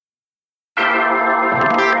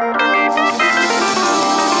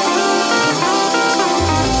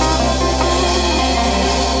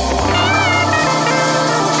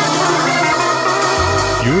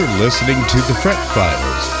listening to The Fret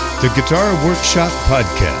Files, the Guitar Workshop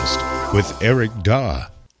podcast with Eric Daw.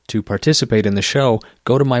 To participate in the show,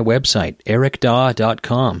 go to my website,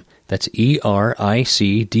 ericdaw.com. That's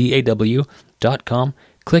ERICDAW.com.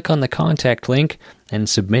 Click on the contact link and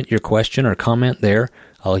submit your question or comment there.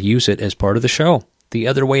 I'll use it as part of the show. The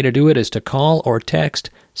other way to do it is to call or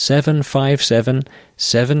text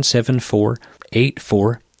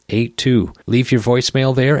 757-774-8482. Leave your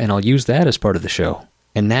voicemail there, and I'll use that as part of the show.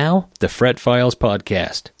 And now, the Fret Files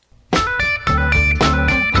podcast.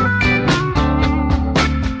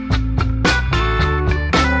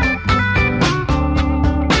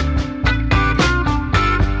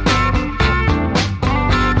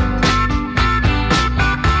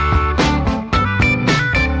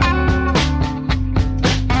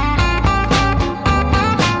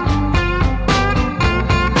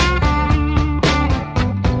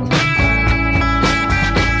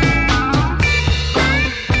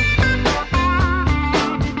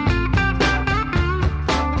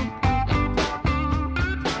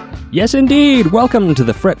 Yes, indeed. Welcome to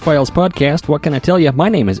the Fret Files podcast. What can I tell you? My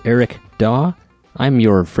name is Eric Daw. I'm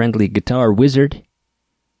your friendly guitar wizard.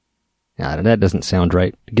 That doesn't sound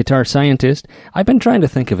right. Guitar scientist. I've been trying to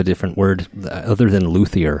think of a different word other than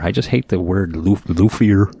luthier. I just hate the word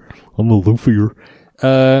luthier. I'm a luthier.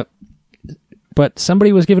 But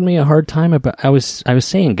somebody was giving me a hard time about... I was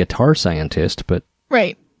saying guitar scientist, but...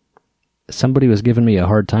 Right. Somebody was giving me a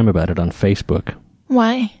hard time about it on Facebook.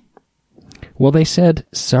 Why? Well, they said,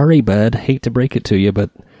 sorry, bud, hate to break it to you,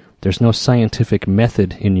 but there's no scientific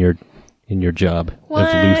method in your job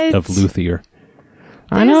of luthier.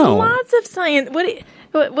 I know. There's lots of science.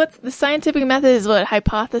 What's the scientific method is what?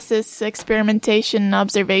 Hypothesis, experimentation,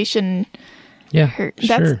 observation. Yeah, That's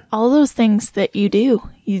sure. all those things that you do.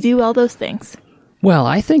 You do all those things. Well,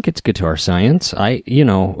 I think it's guitar science.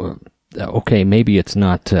 Okay, maybe it's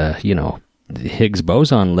not, Higgs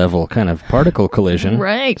boson level kind of particle collision.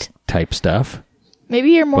 Right. Type stuff.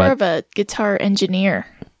 Maybe you're more of a guitar engineer.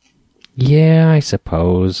 Yeah, I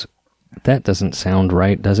suppose. That doesn't sound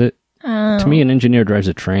right, does it? Oh. To me, an engineer drives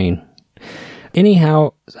a train.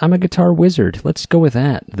 Anyhow, I'm a guitar wizard. Let's go with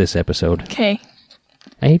that this episode. Okay.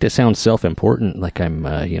 I hate to sound self-important, like I'm,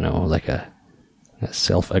 like a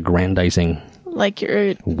self-aggrandizing like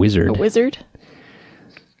you're wizard. A wizard?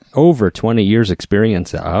 Over 20 years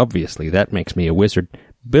experience, obviously, that makes me a wizard.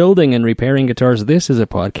 Building and repairing guitars. This is a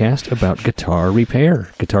podcast about guitar repair,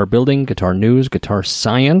 guitar building, guitar news, guitar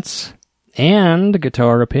science, and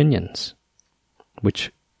guitar opinions,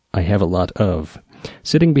 which I have a lot of.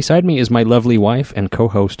 Sitting beside me is my lovely wife and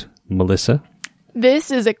co-host, Melissa.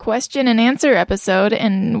 This is a question and answer episode,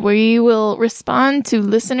 and we will respond to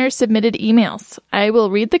listener-submitted emails. I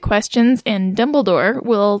will read the questions, and Dumbledore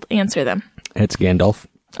will answer them. It's Gandalf.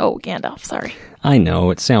 Oh, Gandalf, sorry. I know,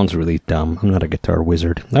 it sounds really dumb. I'm not a guitar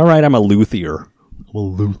wizard. All right, I'm a luthier. I'm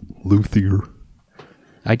a luthier.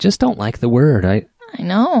 I just don't like the word. I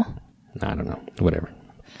know. I don't know. Whatever.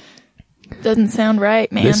 Doesn't sound right,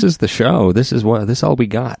 man. This is the show. This is all we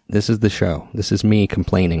got. This is the show. This is me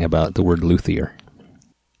complaining about the word luthier.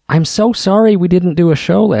 I'm so sorry we didn't do a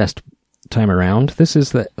show last time around.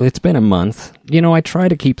 It's been a month. I try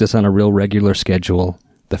to keep this on a real regular schedule,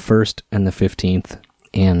 the 1st and the 15th.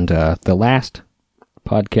 And the last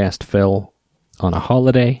podcast fell on a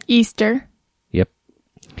holiday. Easter. Yep.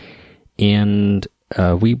 And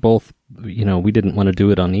we both, we didn't want to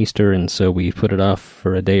do it on Easter, and so we put it off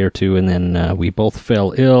for a day or two, and then we both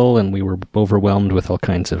fell ill, and we were overwhelmed with all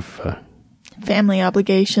kinds of... family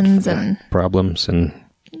obligations and... problems and...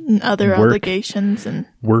 other work, obligations and...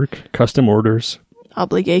 work, custom orders.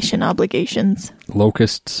 Obligations.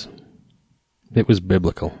 Locusts. It was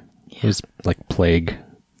biblical. Yeah. It was like plague.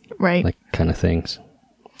 Right. Like kind of things.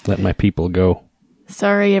 Let my people go.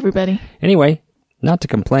 Sorry, everybody. Anyway, not to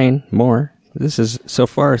complain more. This is, so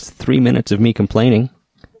far, 3 minutes of me complaining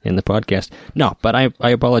in the podcast. No, but I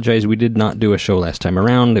apologize. We did not do a show last time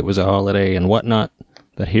around. It was a holiday and whatnot.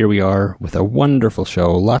 But here we are with a wonderful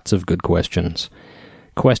show. Lots of good questions.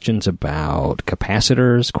 Questions about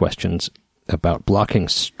capacitors. Questions about blocking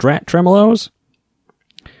Strat tremolos.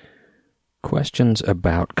 Questions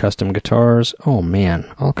about custom guitars. Oh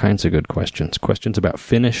man, all kinds of good questions. Questions about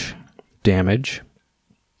finish, damage.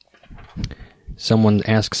 Someone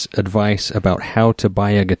asks advice about how to buy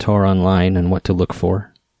a guitar online and what to look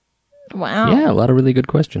for. Wow. Yeah, a lot of really good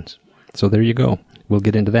questions. So there you go. We'll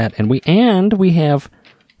get into that. And we have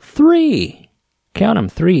 3, count them,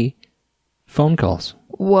 3 phone calls.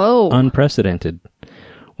 Whoa. Unprecedented.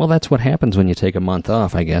 Well, that's what happens when you take a month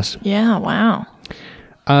off, I guess. Yeah, wow.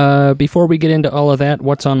 Before we get into all of that,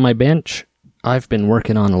 what's on my bench? I've been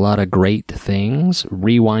working on a lot of great things,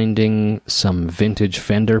 rewinding some vintage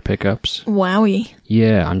Fender pickups. Wowie.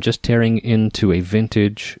 Yeah, I'm just tearing into a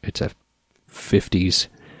vintage, it's a 50s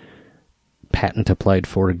patent applied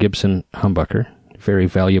for Gibson humbucker. Very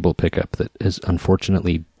valuable pickup that is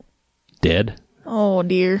unfortunately dead. Oh,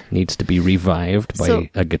 dear. Needs to be revived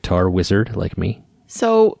by a guitar wizard like me.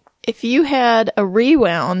 So, if you had a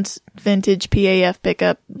rewound vintage PAF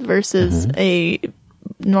pickup versus a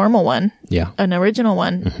normal one, an original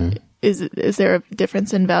one, is there a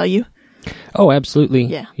difference in value? Oh, absolutely.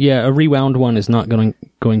 Yeah, a rewound one is not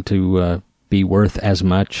going to be worth as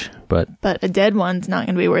much, but a dead one's not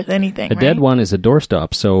going to be worth anything. A dead one is a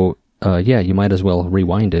doorstop, so you might as well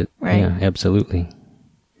rewind it. Right. Yeah, absolutely.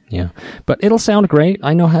 Yeah, but it'll sound great.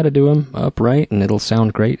 I know how to do them upright, and it'll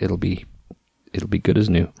sound great. It'll be good as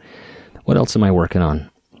new. What else am I working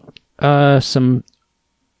on?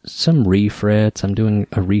 Some refrets. I'm doing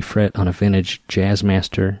a refret on a vintage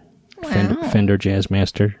Jazzmaster, Fender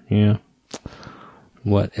Jazzmaster. Yeah.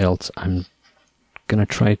 What else? I'm gonna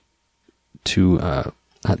try to.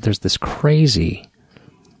 There's this crazy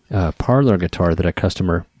parlor guitar that a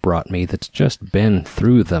customer brought me that's just been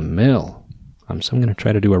through the mill. So I'm gonna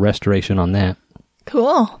try to do a restoration on that.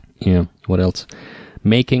 Cool. Yeah. What else?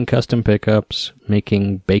 Making custom pickups,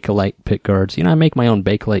 making Bakelite pickguards. I make my own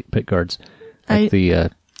Bakelite pickguards, like the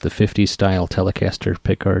 50s style Telecaster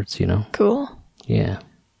pickguards. Cool. Yeah,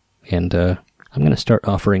 and I'm going to start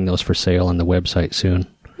offering those for sale on the website soon.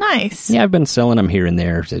 Nice. Yeah, I've been selling them here and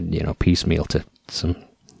there, piecemeal to some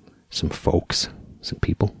folks, some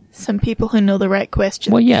people. Some people who know the right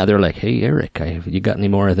questions. Well, yeah, they're like, "Hey, Eric, you got any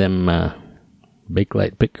more of them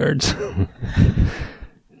Bakelite pickguards?"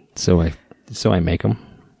 So I make them.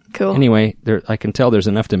 Cool. Anyway, I can tell there's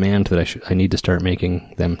enough demand that I need to start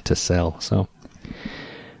making them to sell. So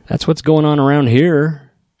that's what's going on around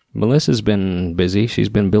here. Melissa's been busy. She's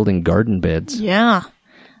been building garden beds. Yeah.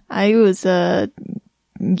 I was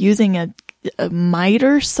using a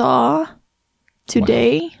miter saw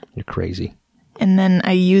today. Wow. You're crazy. And then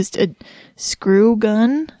I used a screw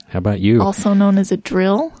gun. How about you? Also known as a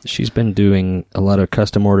drill. She's been doing a lot of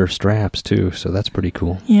custom order straps too, so that's pretty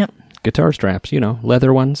cool. Yep. Guitar straps,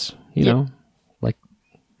 leather ones,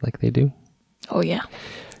 like they do. Oh, yeah.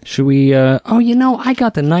 Should we, I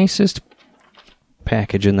got the nicest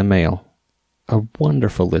package in the mail. A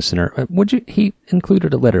wonderful listener. He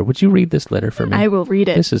included a letter. Would you read this letter for me? I will read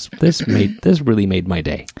it. This really made my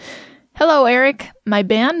day. Hello, Eric. My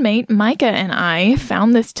bandmate Micah and I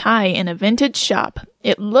found this tie in a vintage shop.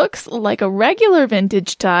 It looks like a regular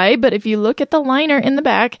vintage tie, but if you look at the liner in the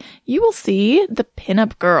back, you will see the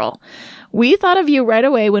pinup girl. We thought of you right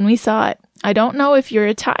away when we saw it. I don't know if you're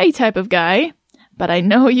a tie type of guy, but I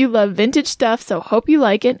know you love vintage stuff, so hope you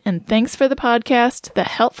like it, and thanks for the podcast, the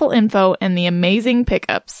helpful info, and the amazing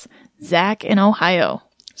pickups. Zach in Ohio.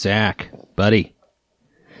 Zach, buddy.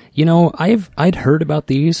 I'd heard about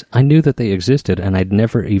these. I knew that they existed, and I'd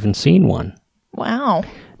never even seen one. Wow.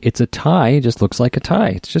 It's a tie. It just looks like a tie.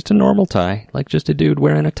 It's just a normal tie, like just a dude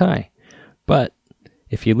wearing a tie. But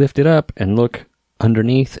if you lift it up and look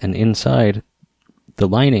underneath and inside the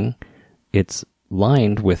lining, it's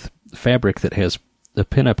lined with fabric that has a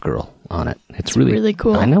pinup girl on it. It's really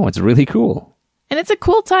cool. I know, it's really cool. And it's a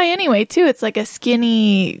cool tie anyway, too. It's like a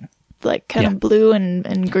skinny, like kind of blue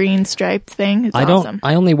and green striped thing. It's awesome.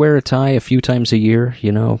 I only wear a tie a few times a year,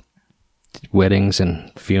 weddings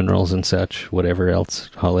and funerals and such, whatever else,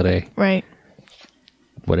 holiday. Right.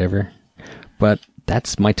 Whatever. But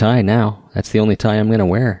that's my tie now. That's the only tie I'm going to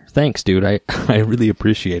wear. Thanks, dude. I really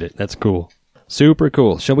appreciate it. That's cool. Super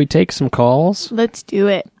cool. Shall we take some calls? Let's do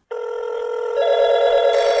it.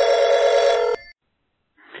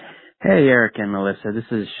 Hey, Eric and Melissa. This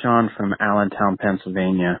is Sean from Allentown,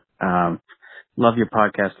 Pennsylvania. Love your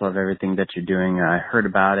podcast. Love everything that you're doing. I heard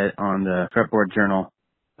about it on the Fretboard Journal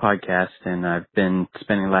podcast, and I've been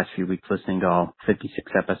spending the last few weeks listening to all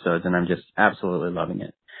 56 episodes, and I'm just absolutely loving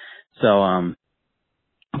it. So,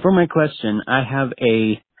 for my question, I have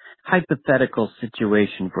a hypothetical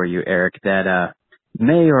situation for you, Eric, that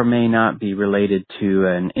may or may not be related to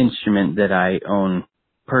an instrument that I own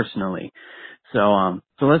personally. So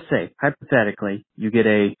let's say, hypothetically, you get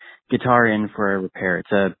a guitar in for a repair.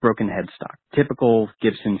 It's a broken headstock, typical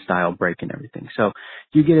Gibson style break and everything. So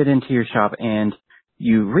you get it into your shop and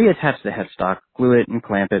you reattach the headstock, glue it and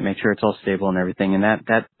clamp it, make sure it's all stable and everything, and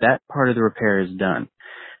that part of the repair is done.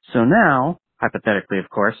 So now, hypothetically, of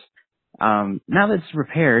course, now that it's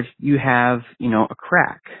repaired, you have, a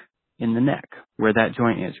crack in the neck where that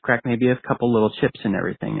joint is. Crack maybe a couple little chips and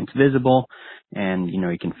everything. It's visible, and,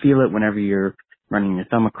 you can feel it whenever you're running your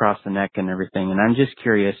thumb across the neck and everything. And I'm just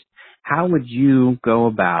curious, how would you go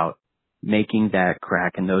about making that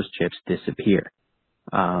crack and those chips disappear?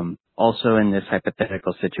 Also, in this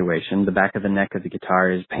hypothetical situation, the back of the neck of the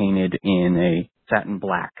guitar is painted in a satin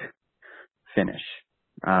black finish.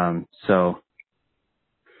 So,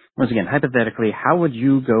 once again, hypothetically, how would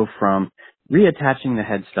you go from reattaching the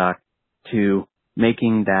headstock to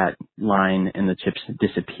making that line and the chips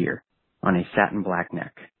disappear on a satin black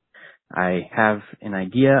neck? I have an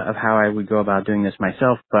idea of how I would go about doing this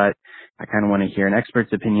myself, but I kind of want to hear an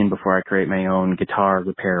expert's opinion before I create my own guitar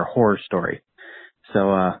repair horror story.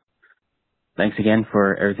 So, thanks again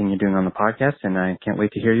for everything you're doing on the podcast, and I can't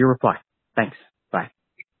wait to hear your reply. Thanks. Bye.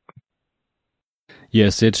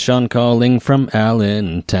 Yes, it's Sean calling from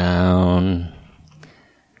Allentown.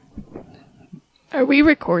 Are we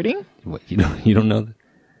recording? What, you don't know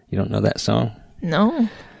that song? No.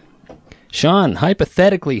 Sean,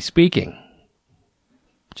 hypothetically speaking,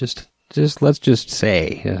 just let's just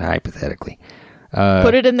say hypothetically.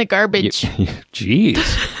 Put it in the garbage.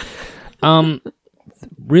 Jeez.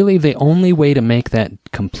 Really, the only way to make that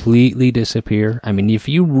completely disappear, I mean, if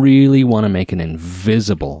you really want to make an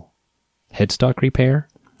invisible headstock repair,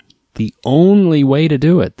 the only way to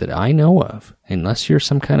do it that I know of, unless you're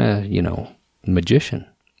some kind of, magician,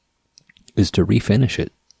 is to refinish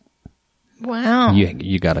it. Wow.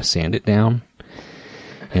 You got to sand it down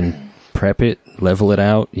and prep it, level it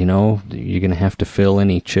out. You're going to have to fill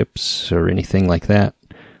any chips or anything like that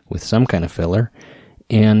with some kind of filler,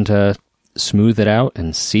 and smooth it out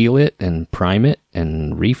and seal it and prime it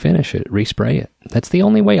and refinish it, respray it. That's the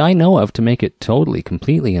only way I know of to make it totally,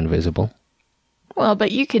 completely invisible. Well,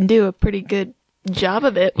 but you can do a pretty good job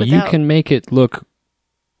of it without... You can make it look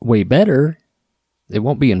way better. It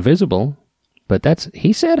won't be invisible, but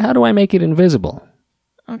he said, how do I make it invisible?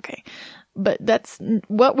 Okay. But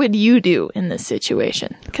what would you do in this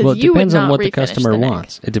situation? Well, it depends on what the customer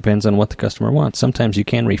wants. It depends on what the customer wants. Sometimes you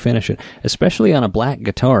can refinish it. Especially on a black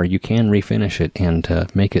guitar, you can refinish it and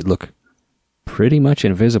make it look pretty much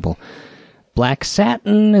invisible. Black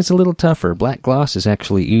satin is a little tougher. Black gloss is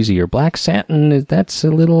actually easier. Black satin, that's a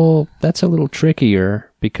little trickier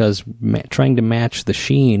because trying to match the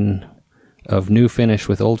sheen of new finish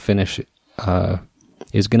with old finish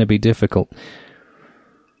is going to be difficult.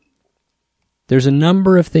 There's a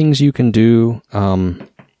number of things you can do. The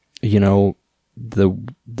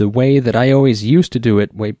way that I always used to do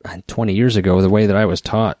it 20 years ago, the way that I was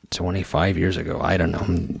taught 25 years ago, I don't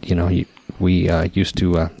know. We used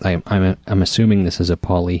to. I'm assuming this is a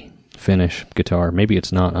poly finish guitar. Maybe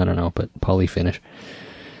it's not. I don't know, but poly finish.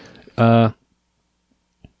 You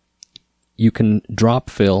can drop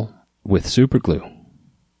fill with super glue.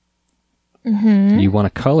 Mm-hmm. You want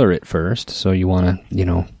to color it first, so you want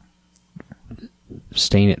to,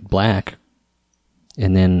 stain it black,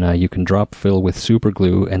 and then you can drop fill with super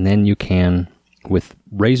glue, and then you can, with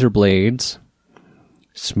razor blades,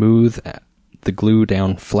 smooth the glue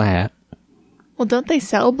down flat. Well, don't they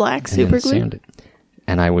sell black super glue? Sand it.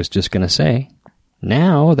 And I was just going to say,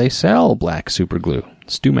 now they sell black super glue.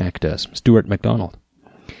 Stumac does. Stuart McDonald.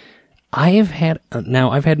 I've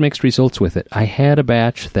had mixed results with it. I had a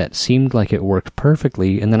batch that seemed like it worked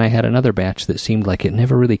perfectly, and then I had another batch that seemed like it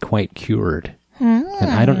never really quite cured. And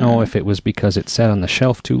I don't know if it was because it sat on the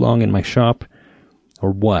shelf too long in my shop or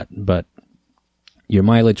what, but your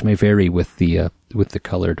mileage may vary with the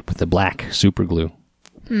black super glue.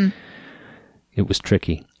 It was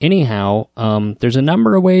tricky. Anyhow, there's a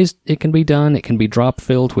number of ways it can be done. It can be drop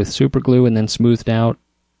filled with super glue and then smoothed out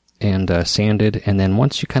and sanded, and then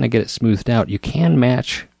once you kind of get it smoothed out, you can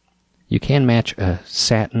match a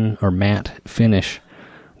satin or matte finish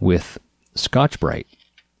with Scotch-Brite.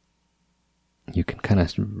 You can kind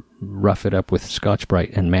of rough it up with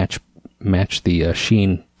Scotch-Brite and match the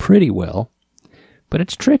sheen pretty well, but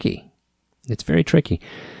it's tricky. It's very tricky.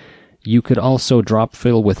 You could also drop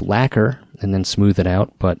fill with lacquer and then smooth it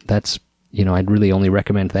out, but that's, I'd really only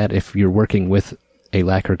recommend that if you're working with a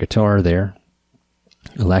lacquer guitar there,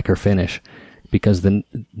 a lacquer finish, because the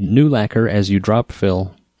new lacquer, as you drop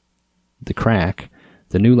fill the crack,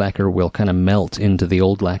 the new lacquer will kind of melt into the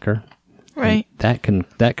old lacquer. Right. That can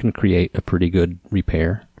create a pretty good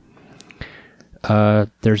repair.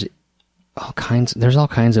 There's all kinds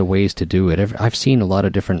of ways to do it. I've seen a lot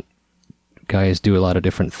of different guys do a lot of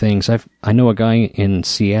different things. I know a guy in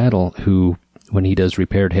Seattle who, when he does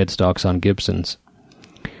repaired headstocks on Gibsons,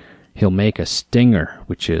 he'll make a stinger,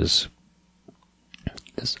 which is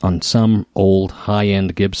on some old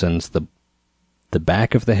high-end Gibsons, the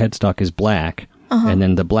back of the headstock is black. And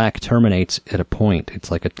then the black terminates at a point.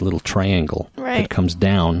 It's like a little triangle that comes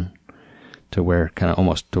down to where kind of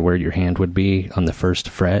almost to where your hand would be on the first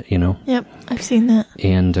fret, you know? Yep, I've seen that.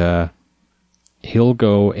 And he'll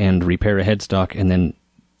go and repair a headstock and then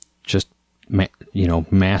just,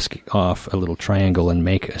 mask off a little triangle and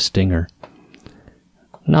make a stinger.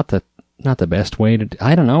 Not the best way to...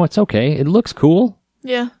 I don't know, it's okay. It looks cool.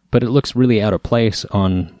 Yeah. But it looks really out of place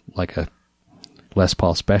on, like, a Les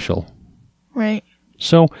Paul Special. Right.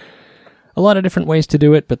 So, a lot of different ways to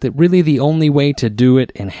do it, but really the only way to do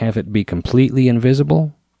it and have it be completely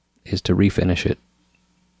invisible is to refinish it.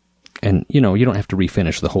 And, you don't have to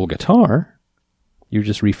refinish the whole guitar. You're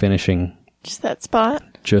just refinishing... Just that spot?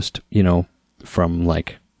 Just, from,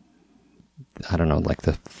 like, I don't know, like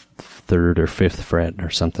the 3rd or 5th fret or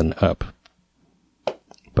something up.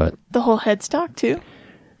 But... The whole headstock, too?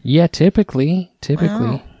 Yeah, typically.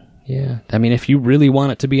 Wow. Yeah. I mean, if you really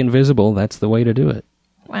want it to be invisible, that's the way to do it.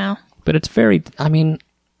 Wow. But it's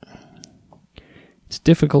it's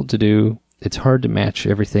difficult to do. It's hard to match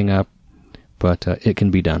everything up, but it can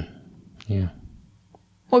be done. Yeah.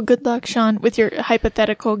 Well, good luck, Sean, with your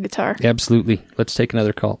hypothetical guitar. Absolutely. Let's take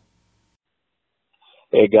another call.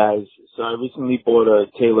 Hey, guys. So I recently bought a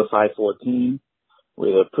Taylor 514 with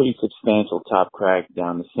a pretty substantial top crack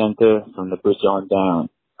down the center from the bridge on down.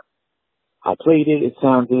 I played it. It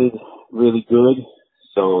sounded really good.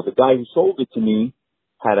 So the guy who sold it to me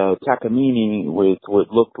had a Takamine with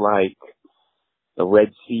what looked like the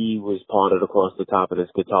Red Sea was parted across the top of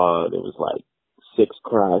this guitar. There was like 6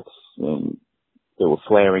 cracks and they were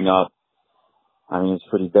flaring up. I mean, it's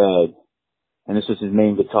pretty bad. And this was his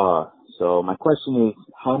main guitar. So my question is,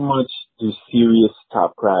 how much do serious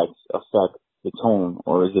top cracks affect the tone?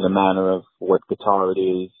 Or is it a matter of what guitar it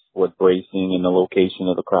is, what bracing, and the location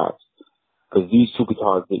of the cracks? Because these 2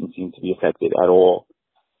 guitars didn't seem to be affected at all.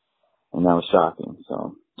 And that was shocking.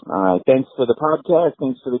 So, thanks for the podcast.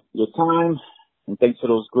 Thanks for your time. And thanks for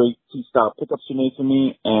those great 2-stop pickups you made for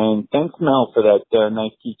me. And thanks, Mel, for that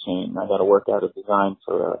nice keychain. I got to work out a design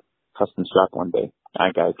for a custom strap one day. All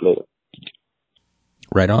right, guys, later.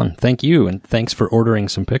 Right on. Thank you. And thanks for ordering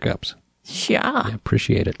some pickups. Yeah. I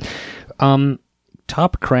appreciate it.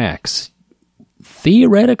 Top cracks.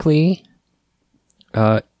 Theoretically,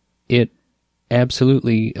 it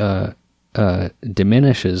absolutely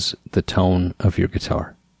diminishes the tone of your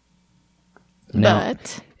guitar. Now,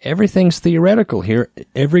 But everything's theoretical here.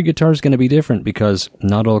 Every guitar is going to be different because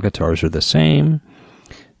not all guitars are the same.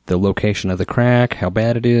 The location of the crack, how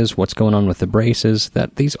bad it is, what's going on with the braces,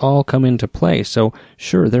 these all come into play. So,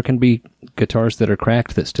 sure, there can be guitars that are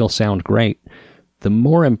cracked that still sound great. The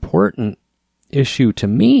more important issue to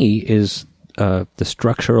me is the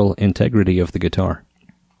structural integrity of the guitar.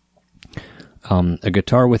 A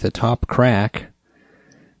guitar with a top crack,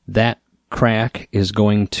 that crack is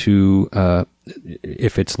going to,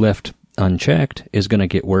 if it's left unchecked, is going to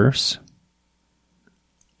get worse.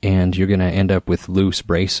 And you're going to end up with loose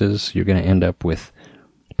braces. You're going to end up with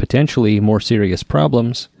potentially more serious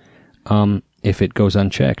problems if it goes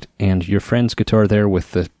unchecked. And your friend's guitar there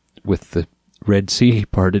with the Red Sea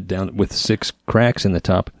parted down with 6 cracks in the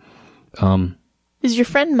top. is your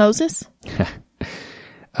friend Moses?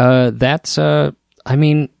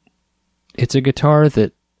 It's a guitar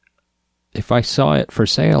that if I saw it for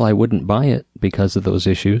sale, I wouldn't buy it because of those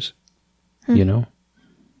issues,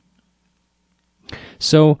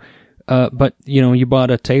 So, but, you bought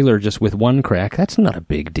a Taylor just with 1 crack. That's not a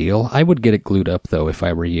big deal. I would get it glued up, though, if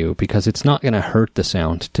I were you, because it's not going to hurt the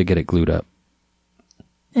sound to get it glued up.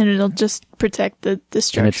 And it'll just protect the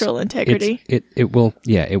structural integrity. It will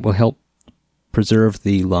help preserve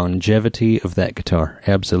the longevity of that guitar.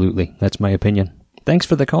 Absolutely. That's my opinion. Thanks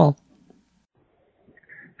for the call.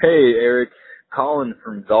 Hey, Eric. Colin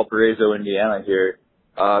from Valparaiso, Indiana here.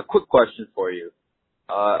 Quick question for you.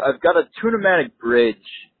 I've got a Tune-o-matic bridge,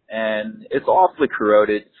 and it's awfully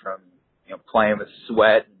corroded from, playing with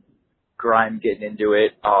sweat and grime getting into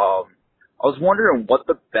it. I was wondering what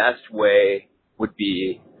the best way would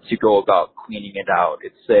be to go about cleaning it out.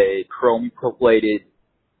 It's a chrome-plated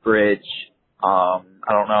bridge. I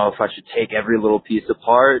don't know if I should take every little piece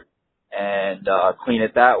apart and clean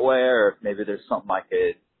it that way, or if maybe there's something I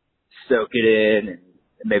could soak it in and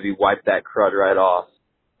maybe wipe that crud right off.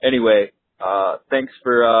 Anyway, thanks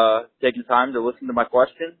for taking time to listen to my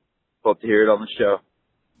question. Hope to hear it on the show.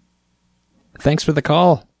 Thanks for the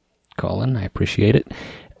call, Colin. I appreciate it.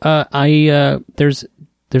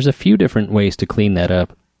 There's a few different ways to clean that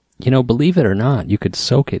up. Believe it or not, you could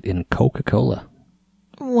soak it in Coca-Cola.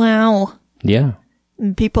 Wow. Yeah.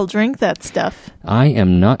 People drink that stuff. I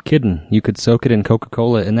am not kidding. You could soak it in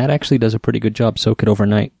Coca-Cola, and that actually does a pretty good job. Soak it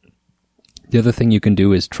overnight. The other thing you can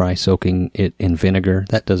do is try soaking it in vinegar.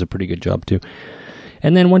 That does a pretty good job, too.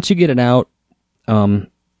 And then once you get it out,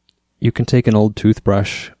 you can take an old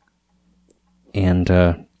toothbrush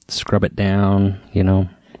and scrub it down,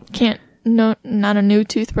 Not a new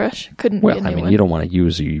toothbrush. Couldn't be a new one. You don't want to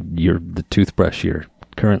use the toothbrush you're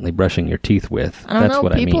currently brushing your teeth with. I don't know.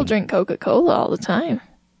 People drink Coca-Cola all the time.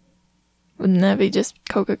 Wouldn't that be just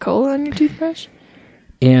Coca-Cola on your toothbrush?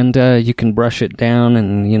 And you can brush it down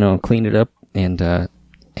and, clean it up.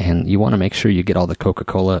 And you want to make sure you get all the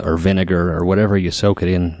Coca-Cola or vinegar or whatever you soak it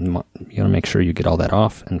in. You want to make sure you get all that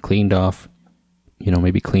off and cleaned off.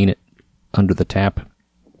 Maybe clean it under the tap.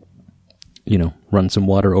 Run some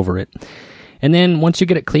water over it. And then once you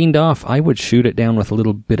get it cleaned off, I would shoot it down with a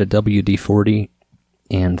little bit of WD-40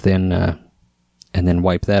 and then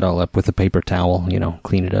wipe that all up with a paper towel,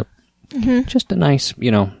 clean it up. Mm-hmm. Just a nice,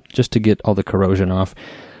 just to get all the corrosion off.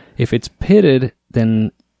 If it's pitted,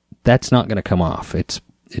 then that's not going to come off. If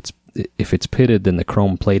it's pitted, then the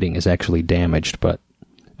chrome plating is actually damaged, but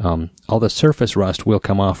all the surface rust will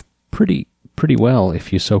come off pretty well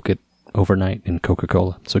if you soak it overnight in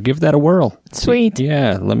Coca-Cola. So give that a whirl. Sweet.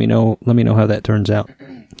 Yeah, let me know how that turns out.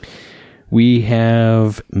 We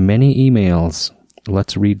have many emails.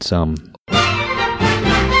 Let's read some.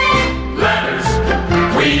 Letters.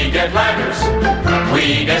 We get letters.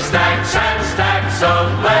 We get stacks and stacks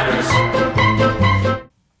of letters.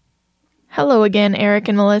 Hello again, Eric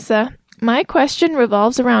and Melissa. My question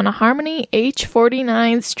revolves around a Harmony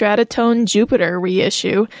H49 Stratotone Jupiter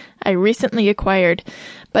reissue I recently acquired,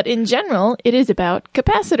 but in general, it is about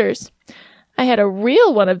capacitors. I had a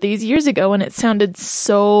real one of these years ago and it sounded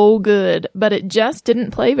so good, but it just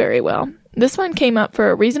didn't play very well. This one came up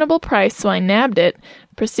for a reasonable price, so I nabbed it,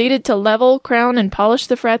 proceeded to level, crown, and polish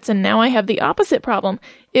the frets, and now I have the opposite problem.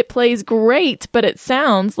 It plays great, but it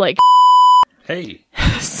sounds like Hey.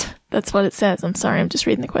 That's what it says. I'm sorry, I'm just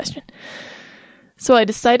reading the question. So I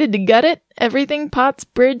decided to gut it. Everything, pots,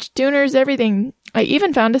 bridge, tuners, everything. I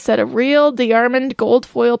even found a set of real DeArmond gold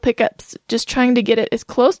foil pickups, just trying to get it as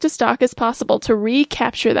close to stock as possible to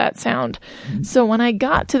recapture that sound. So when I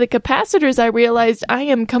got to the capacitors, I realized I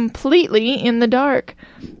am completely in the dark.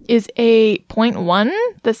 Is a 0.1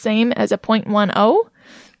 the same as a 0.10?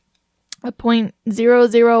 A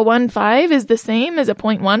 0.0015 is the same as a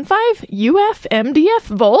 0.15? UF, MDF,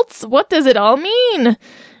 volts? What does it all mean?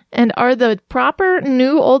 And are the proper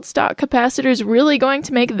new old stock capacitors really going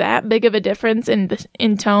to make that big of a difference in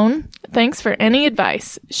tone? Thanks for any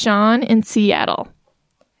advice. Sean in Seattle.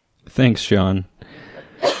 Thanks, Sean.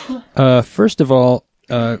 First of all,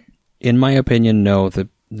 in my opinion, no, the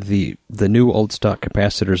new old stock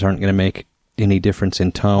capacitors aren't going to make any difference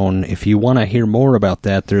in tone. If you want to hear more about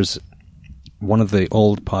that, there's one of the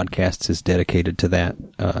old podcasts is dedicated to that,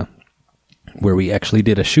 where we actually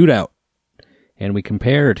did a shootout. And we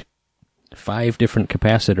compared 5 different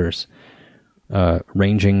capacitors,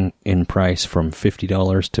 ranging in price from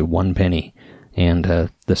 $50 to 1 penny. And the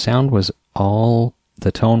tone was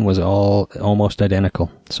all almost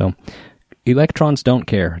identical. So electrons don't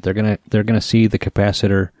care. They're gonna see the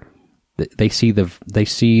capacitor. They see the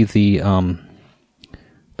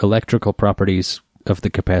electrical properties of the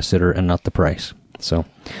capacitor and not the price. So.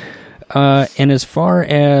 And as far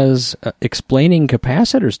as explaining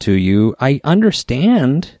capacitors to you, I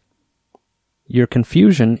understand your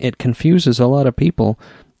confusion. It confuses a lot of people.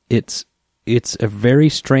 It's a very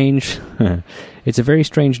strange, it's a very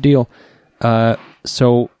strange deal.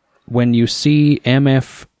 So when you see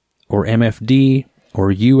MF or MFD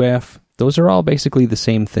or UF, those are all basically the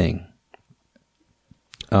same thing.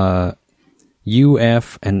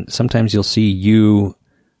 UF, and sometimes you'll see U.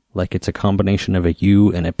 Like it's a combination of a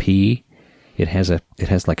U and a P. It has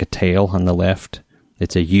like a tail on the left.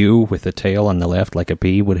 It's a U with a tail on the left, like a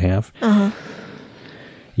P would have. Uh-huh.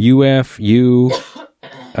 UF, U,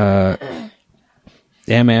 MF,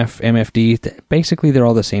 MFD. Basically, they're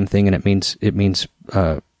all the same thing, and it means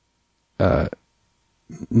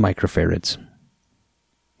microfarads.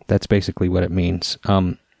 That's basically what it means.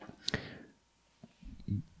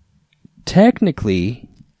 Technically,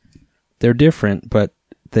 they're different, but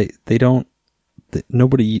they don't.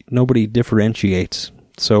 Nobody differentiates.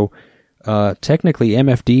 So technically,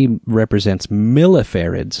 MFD represents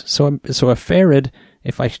millifarads. So a farad.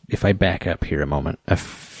 If I back up here a moment, a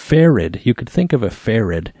farad. You could think of a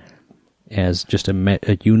farad as just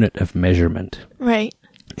a unit of measurement, right?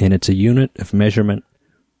 And it's a unit of measurement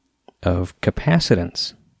of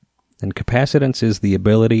capacitance, and capacitance is the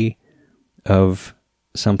ability of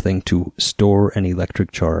something to store an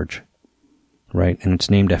electric charge, right? And it's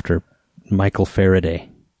named after Michael Faraday.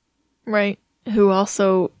 Right. Who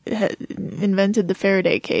also invented the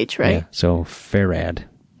Faraday cage, right? Yeah, so farad,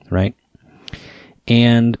 right?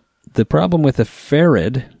 And the problem with a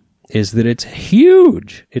farad is that it's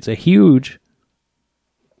huge. It's a huge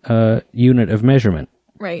unit of measurement.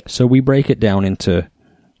 Right. So we break it down into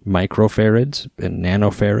microfarads and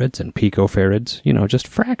nanofarads and picofarads, just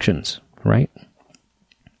fractions, right?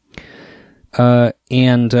 So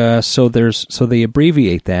they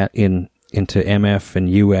abbreviate that into MF and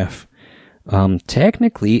UF.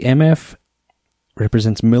 Technically, MF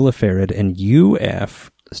represents millifarad and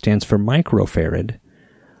UF stands for microfarad,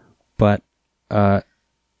 but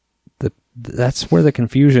that's where the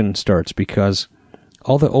confusion starts, because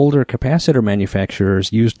all the older capacitor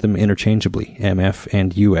manufacturers used them interchangeably, MF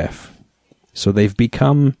and UF. So they've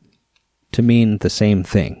become to mean the same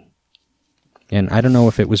thing. And I don't know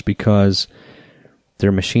if it was because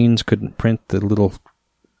their machines couldn't print the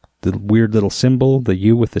weird little symbol, the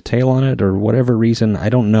U with the tail on it, or whatever reason, I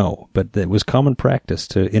don't know. But it was common practice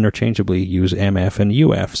to interchangeably use MF and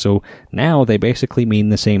UF. So now they basically mean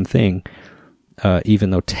the same thing, even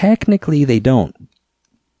though technically they don't.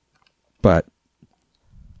 But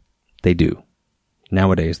they do.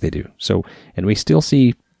 Nowadays they do. So, and we still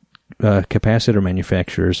see capacitor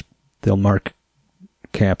manufacturers, they'll mark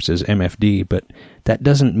caps as MFD, but that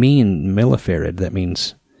doesn't mean millifarad. That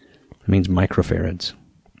means microfarads.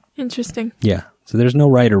 Interesting. Yeah. So there's no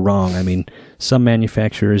right or wrong. I mean, some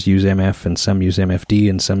manufacturers use MF and some use MFD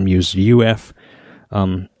and some use UF.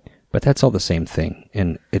 But that's all the same thing.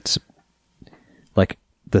 And it's like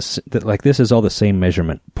this is all the same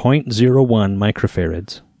measurement. 0.01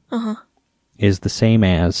 microfarads is the same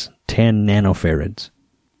as 10 nanofarads,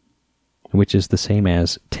 which is the same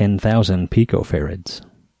as 10,000 picofarads.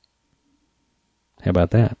 How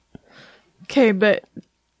about that? Okay, but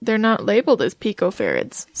they're not labeled as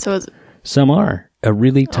picofarads. So some are. A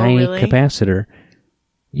really tiny capacitor.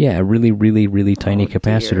 Yeah, a really, really, really tiny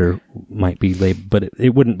capacitor might be labeled, but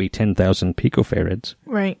it wouldn't be 10,000 picofarads.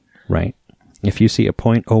 Right. Right. If you see a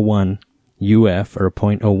 0.01 UF or a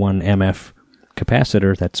 0.01 MF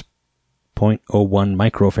capacitor, that's 0.01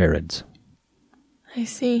 microfarads. I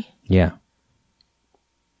see. Yeah.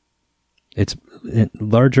 It's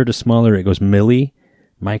larger to smaller. It goes milli,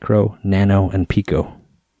 micro, nano, and pico.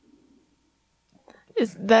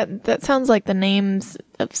 Is that sounds like the names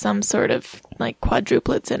of some sort of like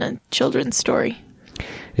quadruplets in a children's story.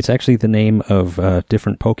 It's actually the name of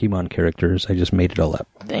different Pokemon characters. I just made it all up.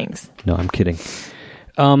 Thanks. No, I'm kidding.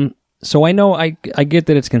 So I know I get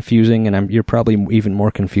that it's confusing, and you're probably even more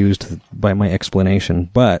confused by my explanation.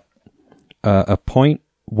 But a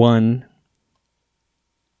 0.1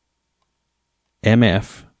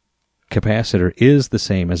 MF capacitor is the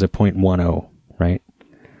same as a 0.10, right?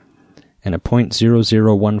 And a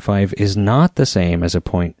 0.0015 is not the same as a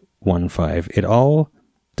 0.15. It all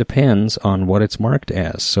depends on what it's marked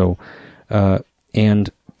as. So, and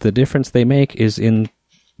the difference they make is in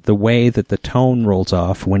the way that the tone rolls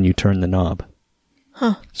off when you turn the knob.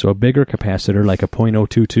 Huh. So a bigger capacitor, like a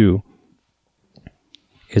 0.022,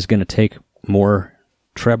 is going to take more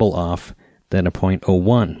treble off than a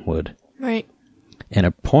 0.01 would. Right. And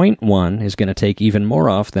a 0.1 is going to take even more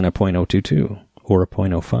off than a 0.022 or a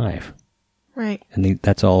 0.05. Right. And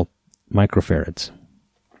that's all microfarads.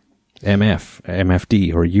 MF,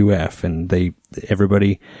 MFD, or UF, and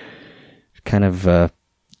everybody kind of,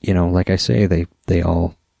 like I say, they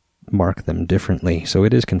all mark them differently. So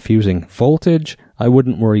it is confusing. Voltage, I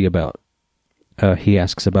wouldn't worry about. He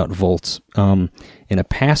asks about volts. In a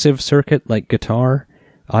passive circuit like guitar,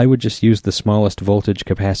 I would just use the smallest voltage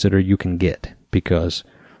capacitor you can get, because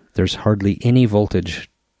there's hardly any voltage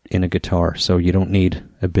in a guitar, so you don't need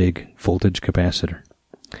a big voltage capacitor.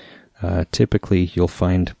 Typically, you'll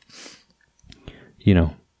find,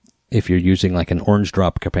 if you're using like an orange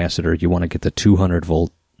drop capacitor, you want to get the 200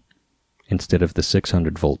 volt instead of the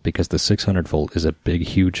 600 volt, because the 600 volt is a big,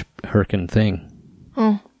 huge Herkin thing.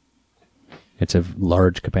 Oh. It's a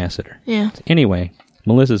large capacitor. Yeah. Anyway,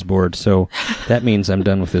 Melissa's bored, so that means I'm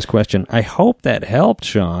done with this question. I hope that helped,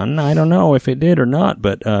 Sean. I don't know if it did or not,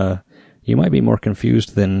 but you might be more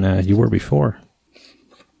confused than you were before.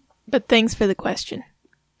 But thanks for the question.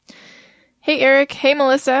 Hey, Eric. Hey,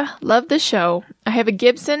 Melissa. Love the show. I have a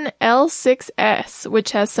Gibson L6S,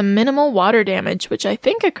 which has some minimal water damage, which I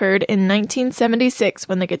think occurred in 1976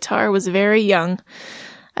 when the guitar was very young.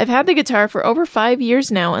 I've had the guitar for over 5 years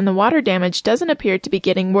now, and the water damage doesn't appear to be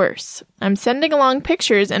getting worse. I'm sending along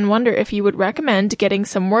pictures and wonder if you would recommend getting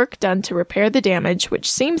some work done to repair the damage, which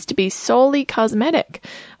seems to be solely cosmetic,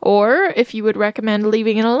 or if you would recommend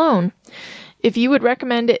leaving it alone. If you would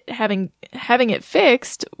recommend having it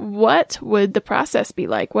fixed, what would the process be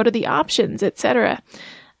like? What are the options, etc.?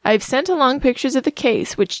 I've sent along pictures of the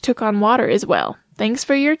case, which took on water as well. Thanks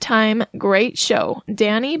for your time. Great show.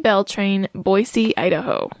 Danny Beltrain, Boise,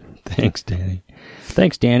 Idaho. Thanks, Danny.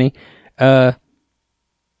 Thanks, Danny.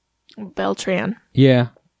 Beltran. Yeah,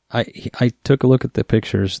 I took a look at the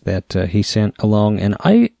pictures that he sent along, and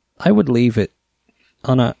I would leave it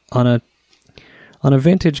on a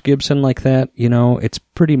vintage Gibson like that. You know, it's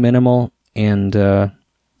pretty minimal, and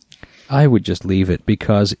I would just leave it,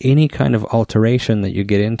 because any kind of alteration that you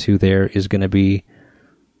get into there is going to be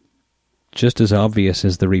just as obvious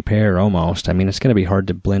as the repair, almost. I mean, it's going to be hard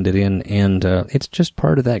to blend it in, and it's just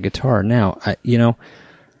part of that guitar. Now,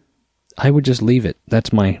 I would just leave it.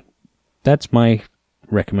 That's my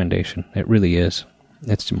recommendation. It really is.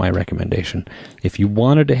 It's my recommendation. If you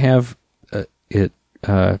wanted to have it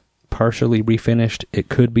partially refinished, it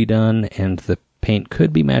could be done, and the paint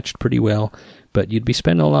could be matched pretty well, but you'd be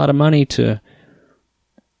spending a lot of money to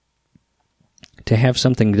have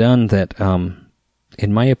something done that,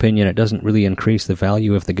 in my opinion, it doesn't really increase the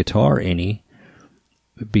value of the guitar any,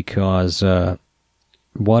 because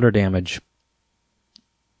water damage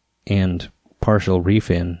and partial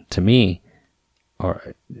refin, to me,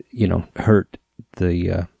 are, hurt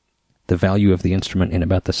the value of the instrument in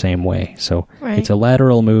about the same way. So Right. It's a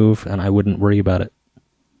lateral move, and I wouldn't worry about it.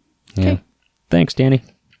 Yeah. Okay. Thanks, Danny.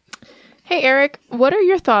 Hey, Eric, what are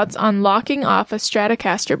your thoughts on locking off a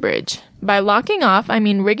Stratocaster bridge? By locking off, I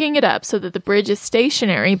mean rigging it up so that the bridge is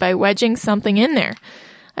stationary by wedging something in there.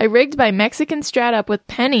 I rigged my Mexican Strat up with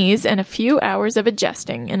pennies and a few hours of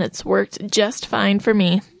adjusting, and it's worked just fine for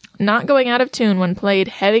me. Not going out of tune when played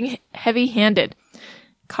heavy-handed.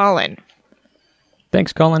 Colin.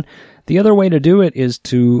 Thanks, Colin. The other way to do it is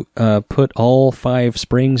to put all 5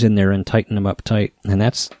 springs in there and tighten them up tight, and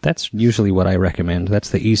that's usually what I recommend. That's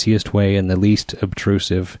the easiest way and the least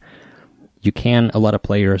obtrusive. A lot of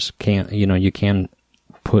players you can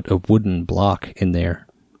put a wooden block in there,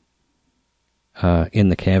 in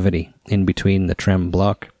the cavity, in between the trem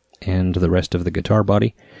block and the rest of the guitar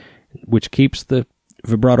body, which keeps the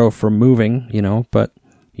vibrato from moving, but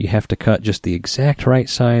you have to cut just the exact right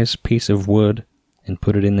size piece of wood and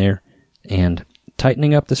put it in there, and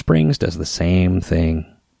tightening up the springs does the same thing.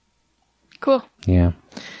 Cool. Yeah.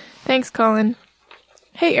 Thanks, Colin.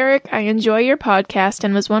 Hey, Eric, I enjoy your podcast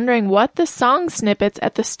and was wondering what the song snippets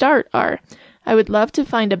at the start are. I would love to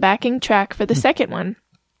find a backing track for the second one.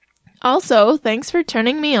 Also, thanks for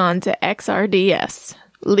turning me on to XRDS.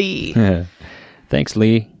 Lee. Thanks,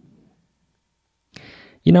 Lee.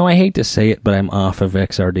 I hate to say it, but I'm off of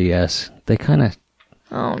XRDS. They kind of...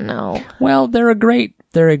 Oh, no. Well, they're a great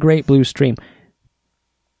blues stream.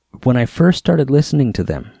 When I first started listening to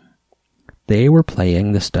them, they were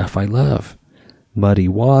playing the stuff I love. Muddy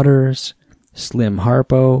Waters, Slim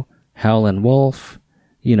Harpo, Howlin' Wolf,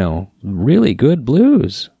 really good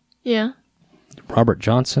blues. Yeah. Robert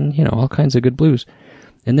Johnson, all kinds of good blues.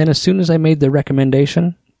 And then as soon as I made the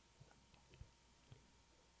recommendation,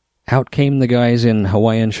 out came the guys in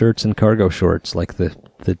Hawaiian shirts and cargo shorts, like the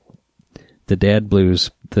dad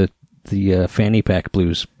blues, the fanny pack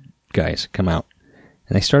blues guys come out.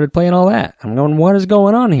 And they started playing all that. I'm going, what is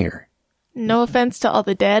going on here? No offense to all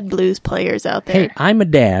the dad blues players out there. Hey, I'm a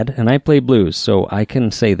dad, and I play blues, so I can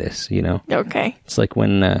say this, Okay. It's like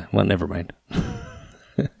when, never mind.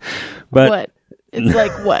 But What? It's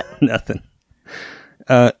like what? Nothing.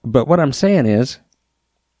 But what I'm saying is,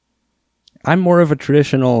 I'm more of a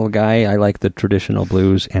traditional guy. I like the traditional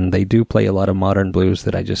blues, and they do play a lot of modern blues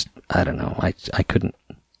that I don't know. I couldn't.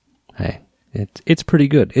 It's pretty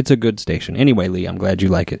good. It's a good station. Anyway, Lee, I'm glad you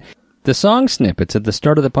like it. The song snippets at the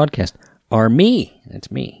start of the podcast are me. It's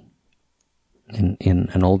me. In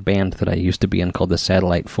an old band that I used to be in called the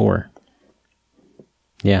Satellite 4.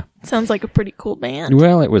 Yeah. Sounds like a pretty cool band.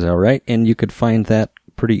 Well, it was all right, and you could find that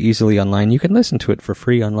pretty easily online. You can listen to it for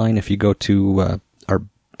free online if you go to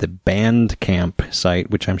the Bandcamp site,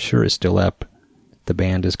 which I'm sure is still up. The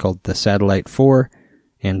band is called the Satellite 4,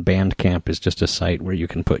 and Bandcamp is just a site where you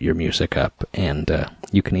can put your music up, and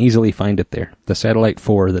you can easily find it there. The Satellite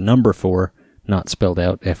 4, the number 4, not spelled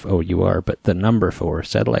out F-O-U-R, but the number 4,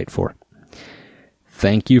 Satellite 4.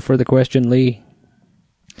 Thank you for the question, Lee.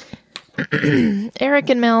 Eric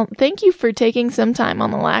and Mel, thank you for taking some time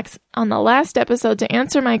on the last episode to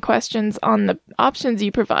answer my questions on the options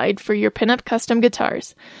you provide for your pinup custom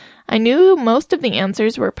guitars. I knew most of the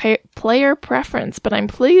answers were player preference, but I'm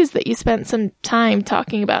pleased that you spent some time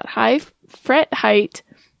talking about high fret height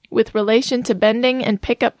with relation to bending and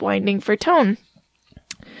pickup winding for tone.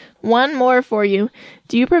 One more for you.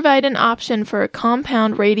 Do you provide an option for a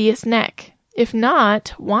compound radius neck? If not,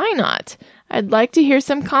 why not? I'd like to hear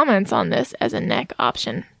some comments on this as a neck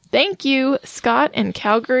option. Thank you, Scott in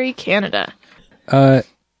Calgary, Canada.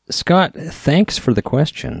 Scott, thanks for the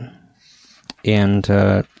question, and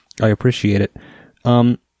I appreciate it.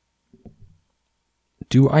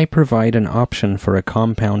 Do I provide an option for a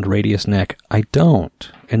compound radius neck? I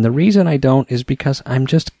don't. And the reason I don't is because I'm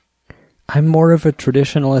more of a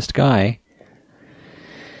traditionalist guy.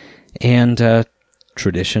 And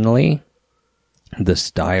traditionally, the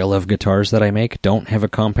style of guitars that I make don't have a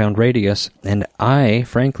compound radius. And I,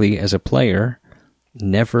 frankly, as a player,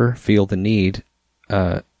 never feel the need.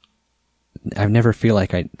 I never feel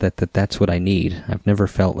like that's what I need. I've never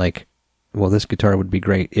felt like, well, this guitar would be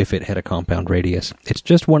great if it had a compound radius. It's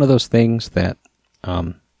just one of those things that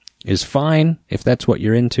is fine if that's what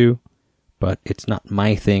you're into, but it's not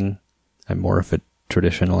my thing. I'm more of a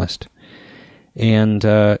traditionalist. And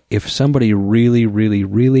if somebody really, really,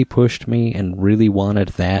 really pushed me and really wanted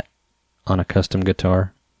that on a custom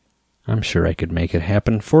guitar, I'm sure I could make it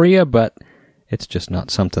happen for you, but it's just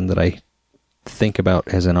not something that I think about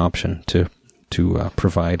as an option to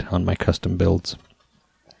provide on my custom builds.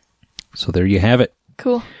 So there you have it.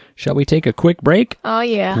 Cool. Shall we take a quick break? Oh,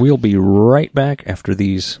 yeah. We'll be right back after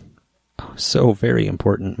these so very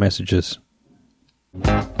important messages.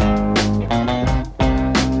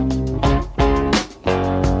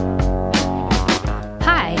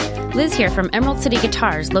 Hi, Liz here from Emerald City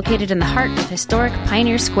Guitars, located in the heart of historic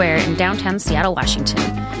Pioneer Square in downtown Seattle, Washington.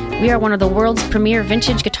 We are one of the world's premier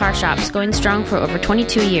vintage guitar shops, going strong for over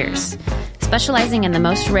 22 years. Specializing in the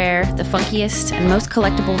most rare, the funkiest, and most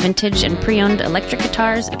collectible vintage and pre-owned electric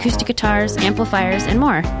guitars, acoustic guitars, amplifiers, and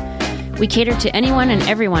more. We cater to anyone and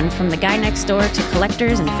everyone from the guy next door to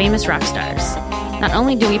collectors and famous rock stars. Not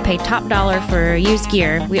only do we pay top dollar for used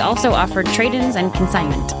gear, we also offer trade-ins and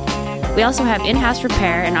consignment. We also have in-house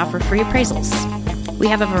repair and offer free appraisals. We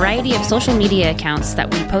have a variety of social media accounts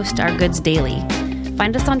that we post our goods daily.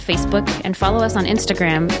 Find us on Facebook and follow us on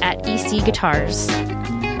Instagram at EC Guitars.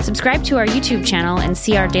 Subscribe to our YouTube channel and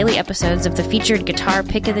see our daily episodes of the featured Guitar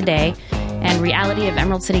Pick of the Day and Reality of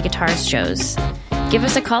Emerald City Guitars shows. Give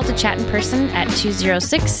us a call to chat in person at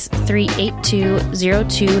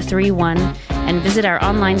 206-382-0231 and visit our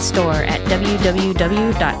online store at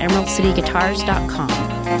www.emeraldcityguitars.com.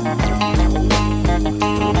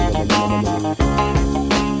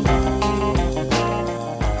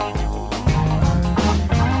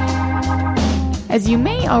 As you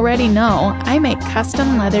may already know, I make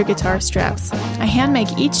custom leather guitar straps. I hand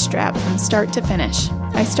make each strap from start to finish.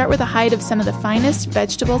 I start with a hide of some of the finest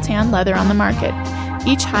vegetable tan leather on the market.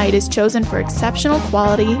 Each hide is chosen for exceptional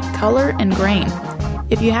quality, color, and grain.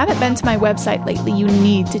 If you haven't been to my website lately, you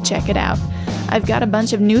need to check it out. I've got a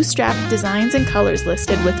bunch of new strap designs and colors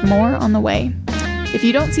listed, with more on the way. If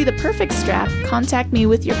you don't see the perfect strap, contact me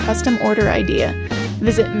with your custom order idea.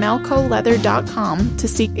 Visit melcoleather.com to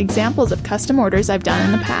see examples of custom orders I've done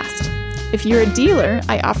in the past. If you're a dealer,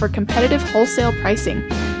 I offer competitive wholesale pricing.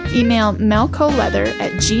 Email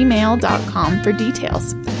melcoleather@gmail.com for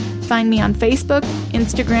details. Find me on Facebook,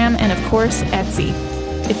 Instagram, and of course, Etsy.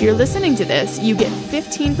 If you're listening to this, you get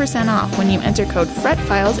 15% off when you enter code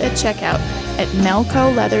FretFiles at checkout at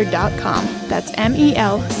melcoleather.com. That's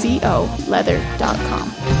MELCO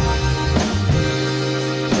leather.com.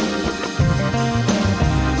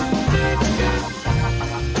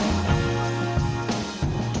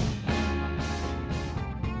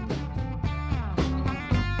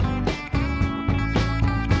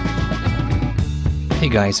 Hey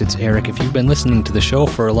guys, it's Eric. If you've been listening to the show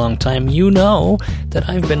for a long time, you know that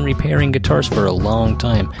I've been repairing guitars for a long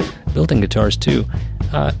time. Building guitars too.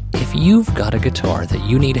 If you've got a guitar that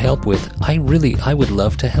you need help with, I would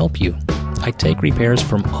love to help you. I take repairs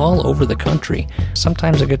from all over the country.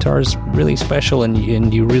 Sometimes a guitar is really special and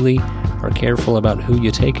you really are careful about who you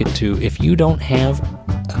take it to. If you don't have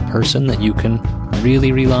a person that you can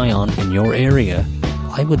really rely on in your area,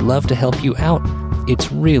 I would love to help you out.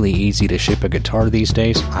 It's really easy to ship a guitar these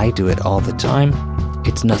days. I do it all the time.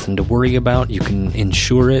 It's nothing to worry about. You can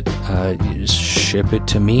insure it, ship it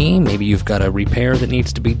to me. Maybe you've got a repair that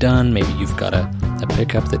needs to be done. Maybe you've got a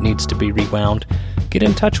pickup that needs to be rewound. Get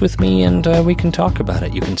in touch with me and we can talk about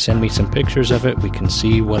it. You can send me some pictures of it. We can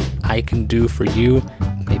see what I can do for you.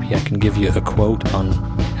 Maybe I can give you a quote on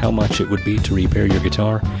how much it would be to repair your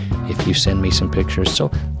guitar if you send me some pictures.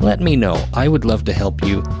 So let me know. I would love to help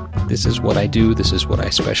you. This is what I do. This is what I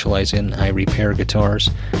specialize in. I repair guitars.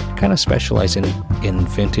 I kind of specialize in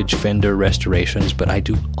vintage Fender restorations, but I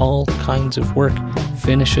do all kinds of work.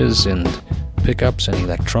 Finishes and pickups and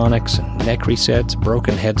electronics and neck resets,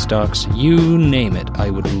 broken headstocks, you name it. I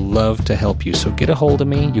would love to help you. So get a hold of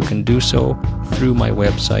me. You can do so through my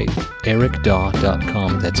website,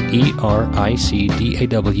 ericdaw.com. That's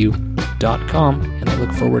ERICDAW.com. And I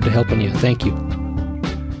look forward to helping you. Thank you.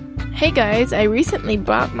 Hey guys, I recently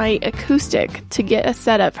bought my acoustic to get a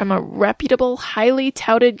setup from a reputable, highly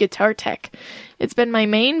touted guitar tech. It's been my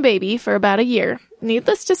main baby for about a year.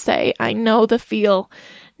 Needless to say, I know the feel.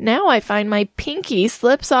 Now I find my pinky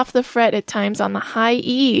slips off the fret at times on the high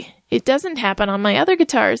E. It doesn't happen on my other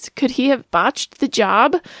guitars. Could he have botched the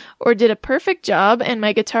job? Or did a perfect job and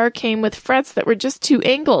my guitar came with frets that were just too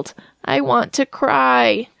angled? I want to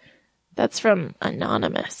cry. That's from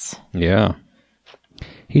Anonymous. Yeah.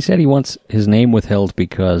 He said he wants his name withheld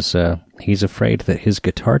because he's afraid that his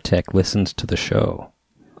guitar tech listens to the show.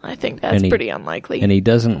 I think that's pretty unlikely. And he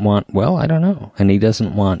doesn't want, well, I don't know. And he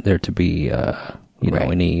doesn't want there to be,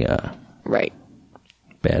 any right.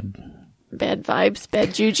 bad vibes,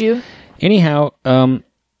 bad juju. Anyhow,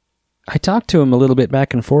 I talked to him a little bit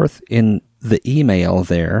back and forth in the email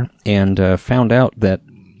there and found out that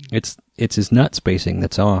it's his nut spacing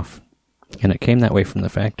that's off. And it came that way from the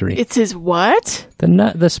factory. It's his what?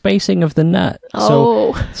 The spacing of the nut.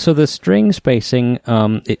 Oh. So the string spacing,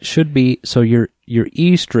 it should be, so your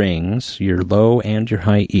E strings, your low and your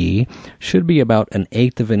high E, should be about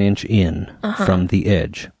 1/8 of an inch in from the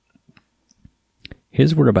edge.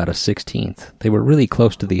 His were about 1/16. They were really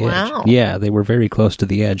close to the edge. Wow. Yeah, they were very close to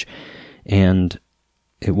the edge. And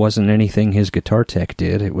it wasn't anything his guitar tech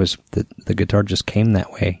did. It was the guitar just came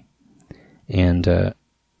that way. And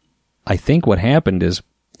I think what happened is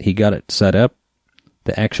he got it set up,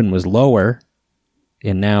 the action was lower,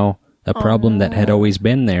 and now a problem that had always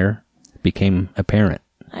been there became apparent.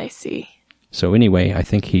 I see. So anyway, I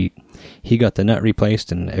think he got the nut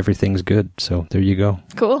replaced and everything's good. So there you go.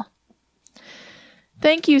 Cool.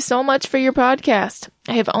 Thank you so much for your podcast.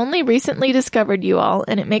 I have only recently discovered you all,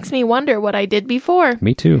 and it makes me wonder what I did before.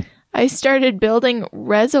 Me too. I started building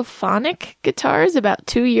resophonic guitars about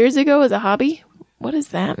 2 years ago as a hobby. What does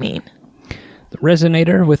that mean? The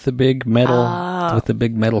resonator with the big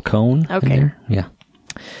metal cone. Okay. In there. Yeah.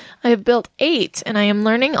 I have built 8, and I am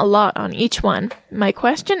learning a lot on each one. My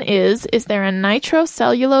question is there a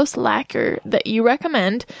nitrocellulose lacquer that you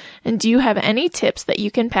recommend, and do you have any tips that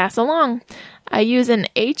you can pass along? I use an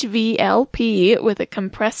HVLP with a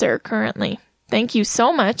compressor currently. Thank you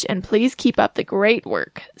so much, and please keep up the great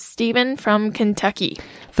work. Stephen from Kentucky.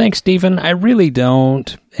 Thanks, Stephen. I really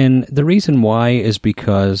don't. And the reason why is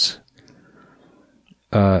because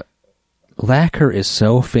lacquer is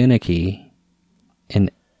so finicky, and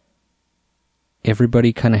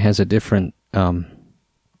everybody kind of has a different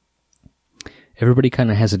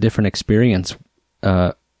experience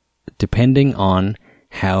depending on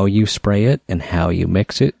how you spray it and how you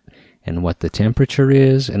mix it and what the temperature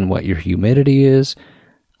is and what your humidity is.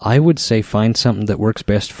 I would say find something that works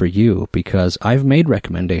best for you, because I've made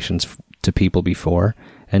recommendations to people before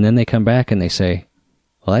and then they come back and they say,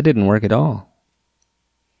 well, that didn't work at all.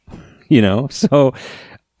 So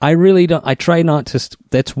I really don't, I try not to,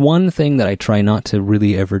 that's one thing that I try not to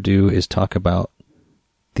really ever do is talk about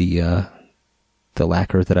the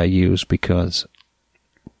lacquer that I use, because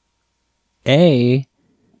I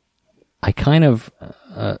kind of,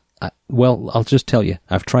 I'll just tell you,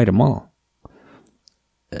 I've tried them all.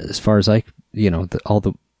 As far as I've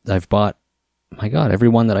bought, my God, every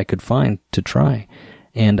one that I could find to try.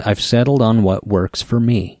 And I've settled on what works for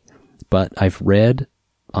me. But I've read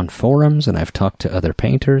on forums and I've talked to other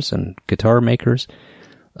painters and guitar makers.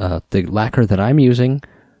 The lacquer that I'm using,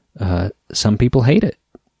 some people hate it.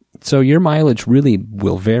 So your mileage really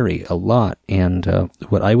will vary a lot. And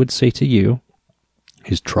what I would say to you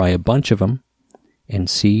is try a bunch of them and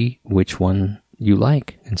see which one you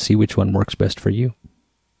like and see which one works best for you.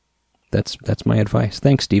 That's my advice.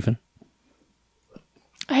 Thanks, Stephen.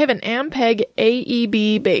 I have an Ampeg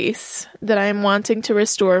AEB bass that I am wanting to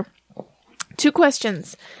restore. 2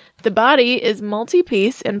 questions. The body is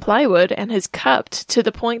multi-piece and plywood and is cupped to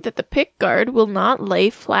the point that the pick guard will not lay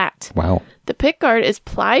flat. Wow. The pick guard is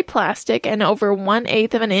ply plastic and over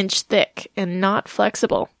 1/8 of an inch thick and not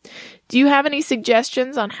flexible. Do you have any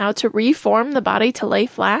suggestions on how to reform the body to lay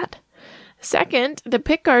flat? Second, the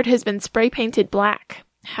pick guard has been spray painted black.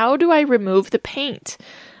 How do I remove the paint?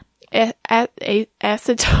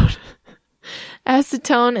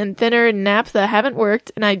 Acetone and thinner naphtha haven't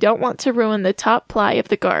worked, and I don't want to ruin the top ply of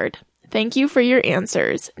the guard. Thank you for your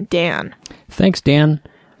answers. Dan. Thanks, Dan.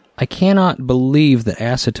 I cannot believe that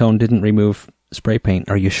acetone didn't remove spray paint.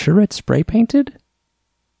 Are you sure it's spray painted?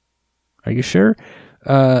 Are you sure?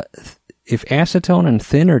 If acetone and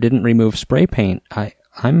thinner didn't remove spray paint,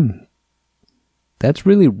 that's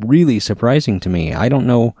really, really surprising to me. I don't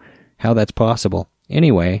know how that's possible.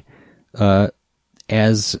 Anyway,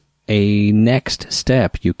 as a next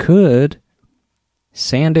step, you could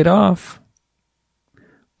sand it off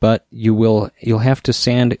but you'll have to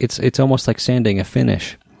sand. It's almost like sanding a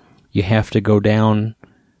finish. You have to go down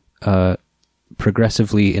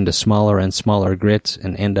progressively into smaller and smaller grits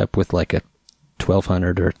and end up with like a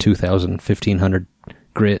 1200 or 2000, 1500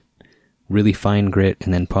 grit, really fine grit,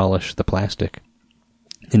 and then polish the plastic.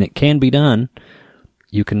 And it can be done.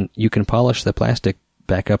 You can polish the plastic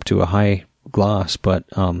back up to a high gloss, but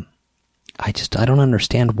I don't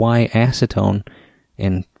understand why acetone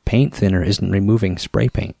and paint thinner isn't removing spray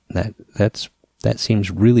paint. That seems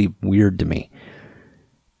really weird to me.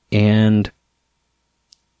 And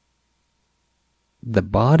the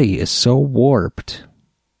body is so warped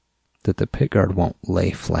that the pickguard won't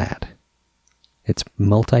lay flat. It's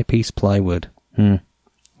multi-piece plywood.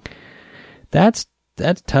 That's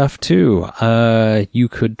tough too. You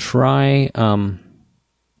could try.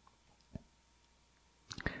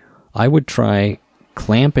 I would try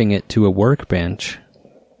clamping it to a workbench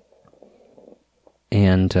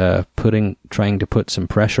and trying to put some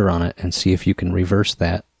pressure on it and see if you can reverse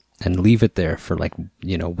that and leave it there for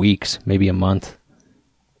weeks, maybe a month.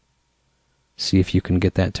 See if you can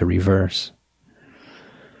get that to reverse.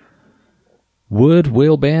 Wood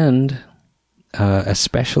will bend,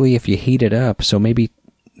 especially if you heat it up. So maybe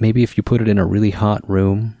if you put it in a really hot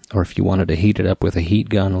room, or if you wanted to heat it up with a heat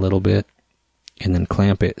gun a little bit, and then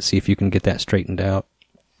clamp it, see if you can get that straightened out.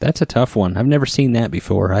 That's a tough one. I've never seen that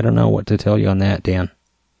before. I don't know what to tell you on that, Dan.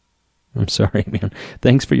 I'm sorry, man.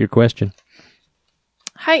 Thanks for your question.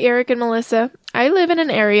 Hi, Eric and Melissa. I live in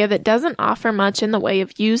an area that doesn't offer much in the way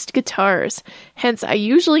of used guitars. Hence, I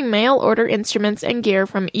usually mail order instruments and gear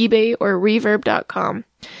from eBay or Reverb.com.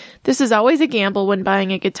 This is always a gamble when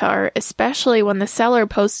buying a guitar, especially when the seller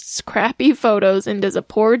posts crappy photos and does a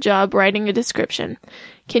poor job writing a description.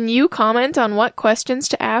 Can you comment on what questions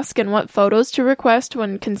to ask and what photos to request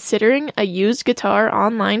when considering a used guitar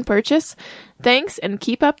online purchase? Thanks, and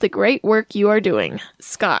keep up the great work you are doing.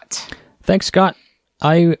 Scott. Thanks, Scott.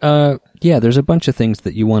 There's a bunch of things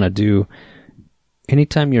that you want to do.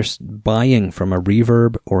 Anytime you're buying from a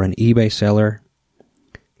Reverb or an eBay seller,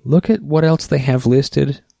 look at what else they have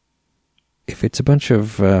listed. If it's a bunch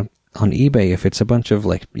of, on eBay, if it's a bunch of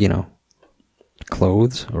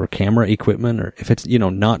clothes or camera equipment, or if it's,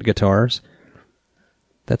 not guitars,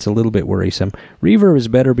 that's a little bit worrisome. Reverb is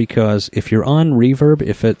better because if you're on Reverb,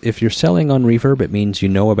 if you're selling on Reverb, it means you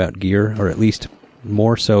know about gear, or at least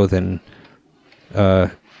more so than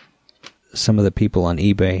some of the people on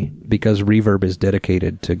eBay, because Reverb is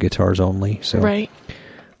dedicated to guitars only. So, right.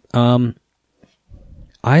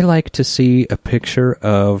 I like to see a picture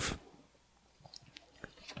of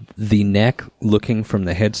the neck looking from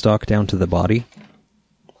the headstock down to the body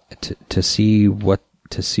to see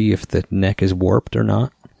if the neck is warped or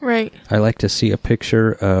not. Right. I like to see a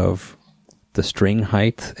picture of the string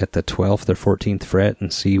height at the 12th or 14th fret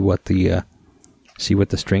and see what the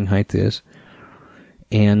string height is.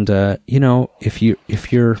 And if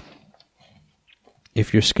you're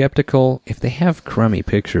skeptical, if they have crummy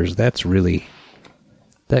pictures, that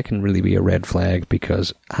can really be a red flag,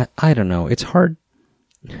 because I don't know. It's hard.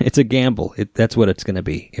 It's a gamble. That's what it's going to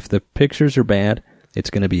be. If the pictures are bad,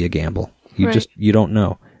 it's going to be a gamble. You don't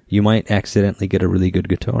know. You might accidentally get a really good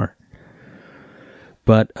guitar.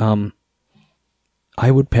 But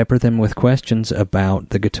I would pepper them with questions about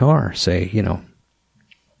the guitar. Say,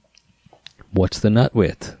 what's the nut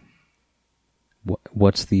width?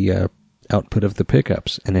 What's the output of the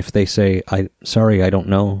pickups? And if they say, I don't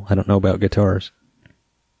know about guitars,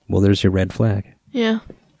 well, there's your red flag. Yeah.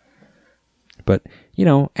 But,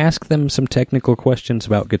 ask them some technical questions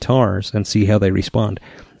about guitars and see how they respond.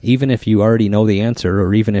 Even if you already know the answer,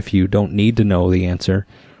 or even if you don't need to know the answer,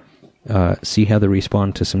 see how they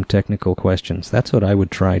respond to some technical questions. That's what I would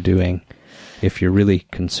try doing if you're really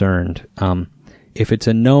concerned. If it's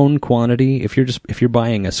a known quantity, if you're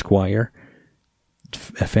buying a Squier,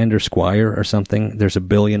 a Fender Squier or something, there's a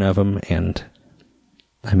billion of them, and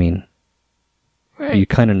you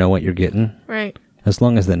kind of know what you're getting. Right. As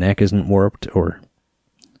long as the neck isn't warped, or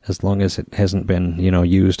as long as it hasn't been,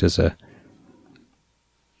 used as a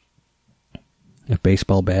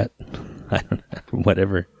baseball bat. I don't know,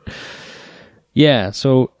 whatever. Yeah,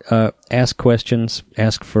 so ask questions,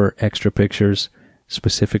 ask for extra pictures,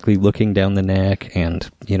 specifically looking down the neck and,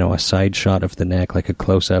 a side shot of the neck, like a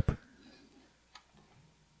close-up,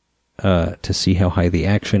 to see how high the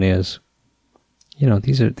action is.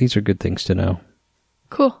 These are good things to know.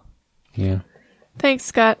 Cool. Yeah. Thanks,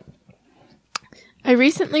 Scott. I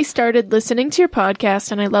recently started listening to your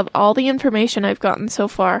podcast, and I love all the information I've gotten so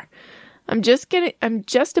far. I'm just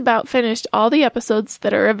about finished all the episodes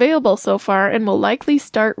that are available so far, and will likely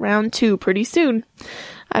start round 2 pretty soon.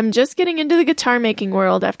 I'm just getting into the guitar making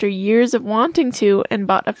world after years of wanting to and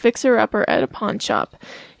bought a fixer-upper at a pawn shop.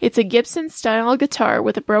 It's a Gibson-style guitar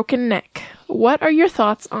with a broken neck. What are your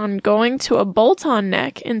thoughts on going to a bolt-on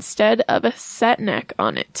neck instead of a set neck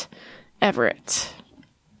on it? Everett.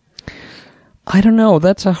 I don't know.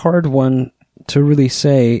 That's a hard one to really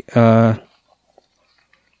say.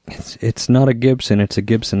 It's not a Gibson. It's a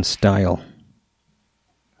Gibson style.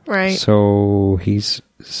 Right. So he's...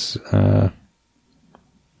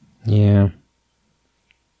 yeah.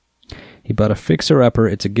 He bought a fixer-upper.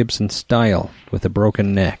 It's a Gibson style with a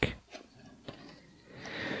broken neck.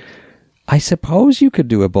 I suppose you could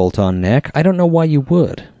do a bolt-on neck. I don't know why you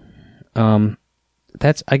would.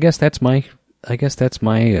 I guess that's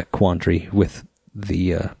my quandary with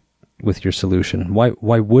with your solution.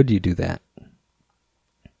 Why would you do that?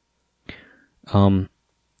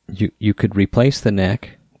 You could replace the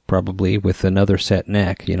neck probably with another set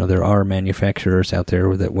neck. You know, there are manufacturers out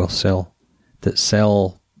there that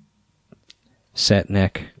sell set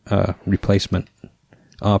neck replacement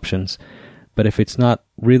options. But if it's not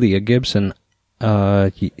really a Gibson,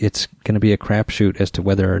 it's going to be a crapshoot as to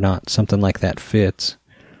whether or not something like that fits.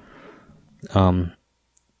 The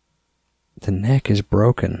neck is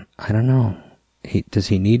broken. I don't know. Does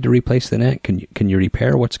he need to replace the neck? Can you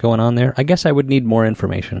repair what's going on there? I guess I would need more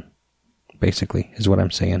information, basically, is what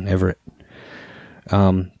I'm saying, Everett.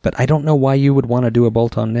 But I don't know why you would want to do a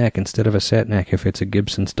bolt-on neck instead of a set neck if it's a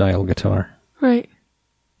Gibson-style guitar. Right.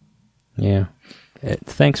 Yeah.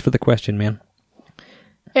 Thanks for the question, man.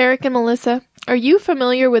 Eric and Melissa, are you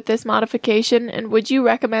familiar with this modification, and would you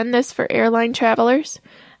recommend this for airline travelers?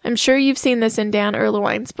 I'm sure you've seen this in Dan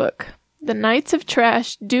Erlewine's book. The Knights of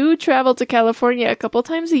Trash do travel to California a couple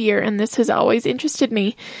times a year, and this has always interested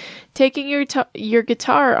me. Taking your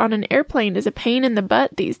guitar on an airplane is a pain in the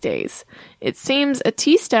butt these days. It seems a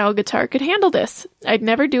T-style guitar could handle this. I'd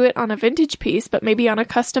never do it on a vintage piece, but maybe on a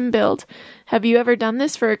custom build. Have you ever done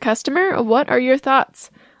this for a customer? What are your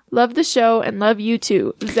thoughts? Love the show and love you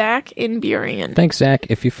too. Zach in Burien. Thanks, Zach.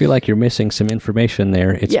 If you feel like you're missing some information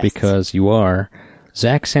there, it's because you are.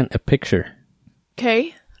 Zach sent a picture.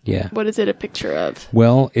 Okay. Yeah. What is it a picture of?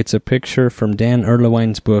 Well, it's a picture from Dan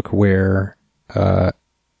Erlewine's book where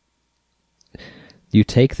you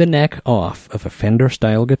take the neck off of a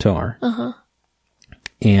Fender-style guitar,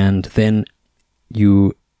 and then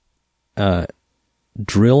you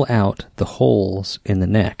drill out the holes in the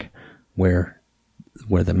neck where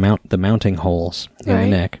the mounting holes in the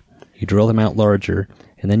neck. You drill them out larger,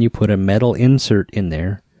 and then you put a metal insert in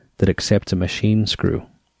there that accepts a machine screw.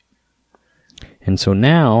 And so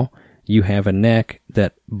now you have a neck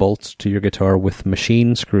that bolts to your guitar with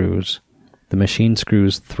machine screws. The machine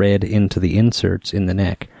screws thread into the inserts in the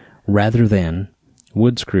neck, rather than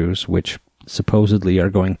wood screws, which supposedly are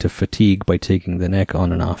going to fatigue by taking the neck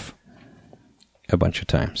on and off a bunch of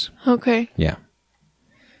times. Okay. Yeah.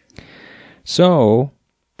 So,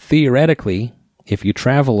 theoretically, if you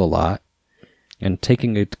travel a lot, and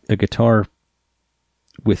taking a guitar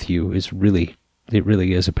with you is really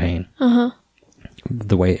is a pain.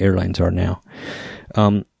 The way airlines are now.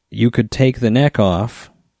 You could take the neck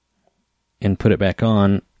off and put it back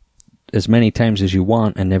on as many times as you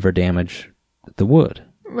want and never damage the wood.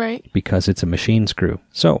 Right. Because it's a machine screw.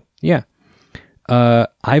 So, yeah.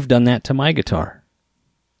 I've done that to my guitar.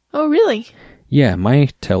 Oh, really? Yeah, my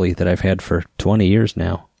Tele that I've had for 20 years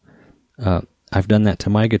now. I've done that to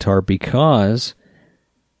my guitar because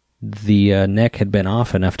the neck had been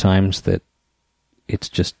off enough times that it's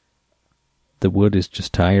just, the wood is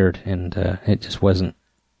just tired and it just wasn't.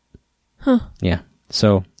 Yeah.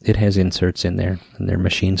 So it has inserts in there, and they're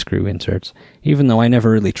machine screw inserts, even though I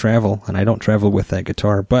never really travel, and I don't travel with that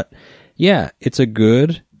guitar. But yeah, it's a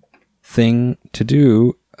good thing to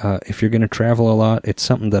do if you're going to travel a lot. It's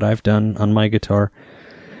something that I've done on my guitar.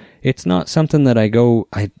 It's not something that I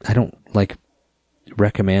don't like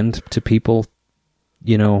recommend to people,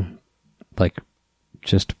 you know, like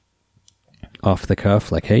just off the cuff,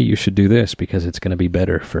 like, hey, you should do this because it's going to be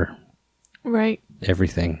better for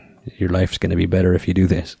everything. Your life's going to be better if you do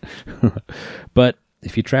this. But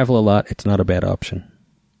if you travel a lot, it's not a bad option.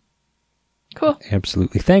 Cool.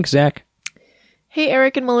 Absolutely. Thanks, Zach. Hey,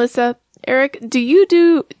 Eric and Melissa. Eric, do you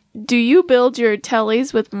build your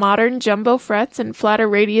Teles with modern jumbo frets and flatter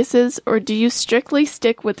radiuses, or do you strictly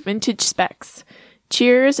stick with vintage specs?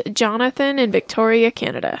 Cheers, Jonathan in Victoria,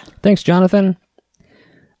 Canada. Thanks, Jonathan.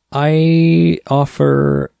 I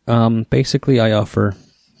offer, basically I offer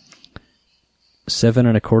 7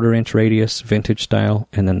 1/4 inch radius, vintage style,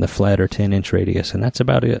 and then the flatter 10-inch radius, and that's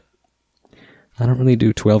about it. I don't really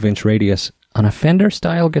do 12-inch radius. On a Fender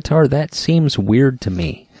style guitar, that seems weird to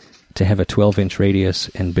me. to have a 12-inch radius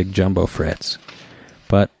and big jumbo frets.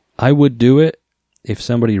 But I would do it if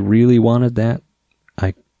somebody really wanted that.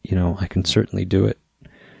 I can certainly do it.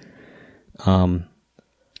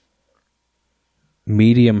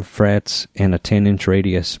 Medium frets and a 10-inch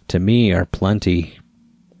radius, to me, are plenty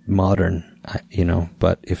modern,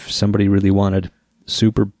 but if somebody really wanted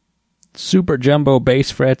super jumbo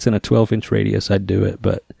base frets and a 12-inch radius, I'd do it,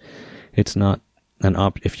 but it's not an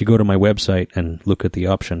if you go to my website and look at the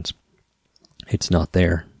options, it's not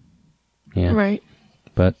there. Yeah. Right.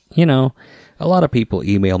 But, a lot of people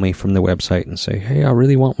email me from the website and say, hey, I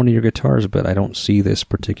really want one of your guitars, but I don't see this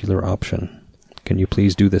particular option. Can you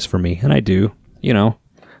please do this for me? And I do. Right.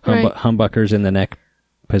 Humbuckers in the neck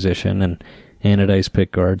position and anodized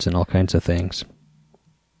pickguards and all kinds of things.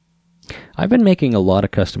 I've been making a lot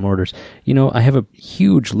of custom orders. I have a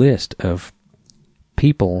huge list of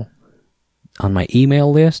people on my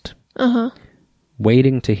email list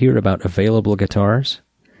waiting to hear about available guitars,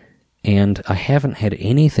 and I haven't had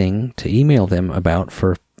anything to email them about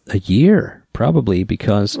for a year, probably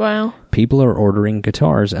because people are ordering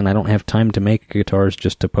guitars, and I don't have time to make guitars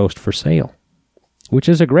just to post for sale. Which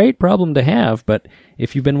is a great problem to have, but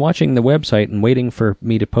if you've been watching the website and waiting for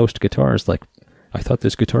me to post guitars, like, I thought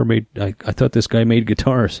this guy made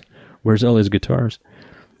guitars. Where's all his guitars?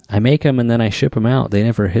 I make them and then I ship them out. They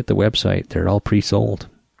never hit the website. They're all pre-sold.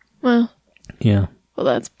 Well. Yeah. Well,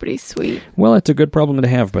 that's pretty sweet. Well, it's a good problem to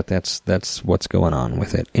have, but that's what's going on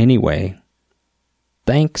with it. Anyway,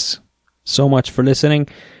 thanks so much for listening.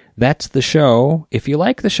 That's the show. If you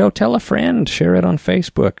like the show, tell a friend. Share it on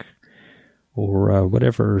Facebook or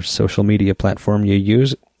whatever social media platform you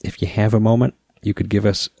use. If you have a moment, you could give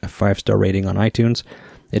us a 5-star rating on iTunes.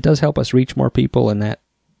 It does help us reach more people, and that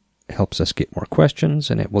helps us get more questions,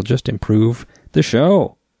 and it will just improve the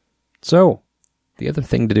show. So, the other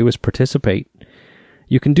thing to do is participate.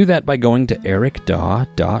 You can do that by going to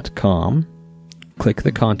ericdaw.com, click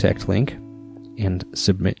the contact link, and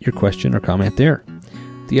submit your question or comment there.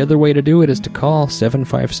 The other way to do it is to call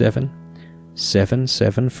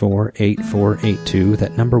 757-774-8482.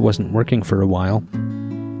 That number wasn't working for a while.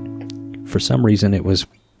 For some reason, it was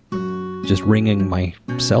just ringing my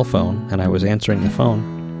cell phone, and I was answering the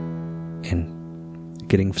phone and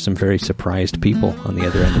getting some very surprised people on the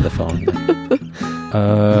other end of the phone.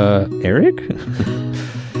 Eric?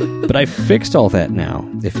 But I fixed all that now.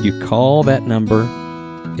 If you call that number,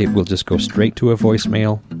 it will just go straight to a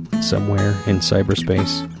voicemail somewhere in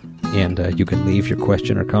cyberspace, and you can leave your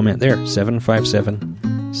question or comment there.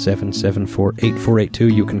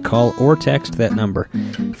 757-774-8482. You can call or text that number.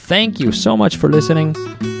 Thank you so much for listening.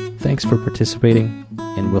 Thanks for participating,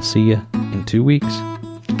 and we'll see you in 2 weeks.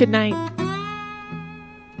 Good night.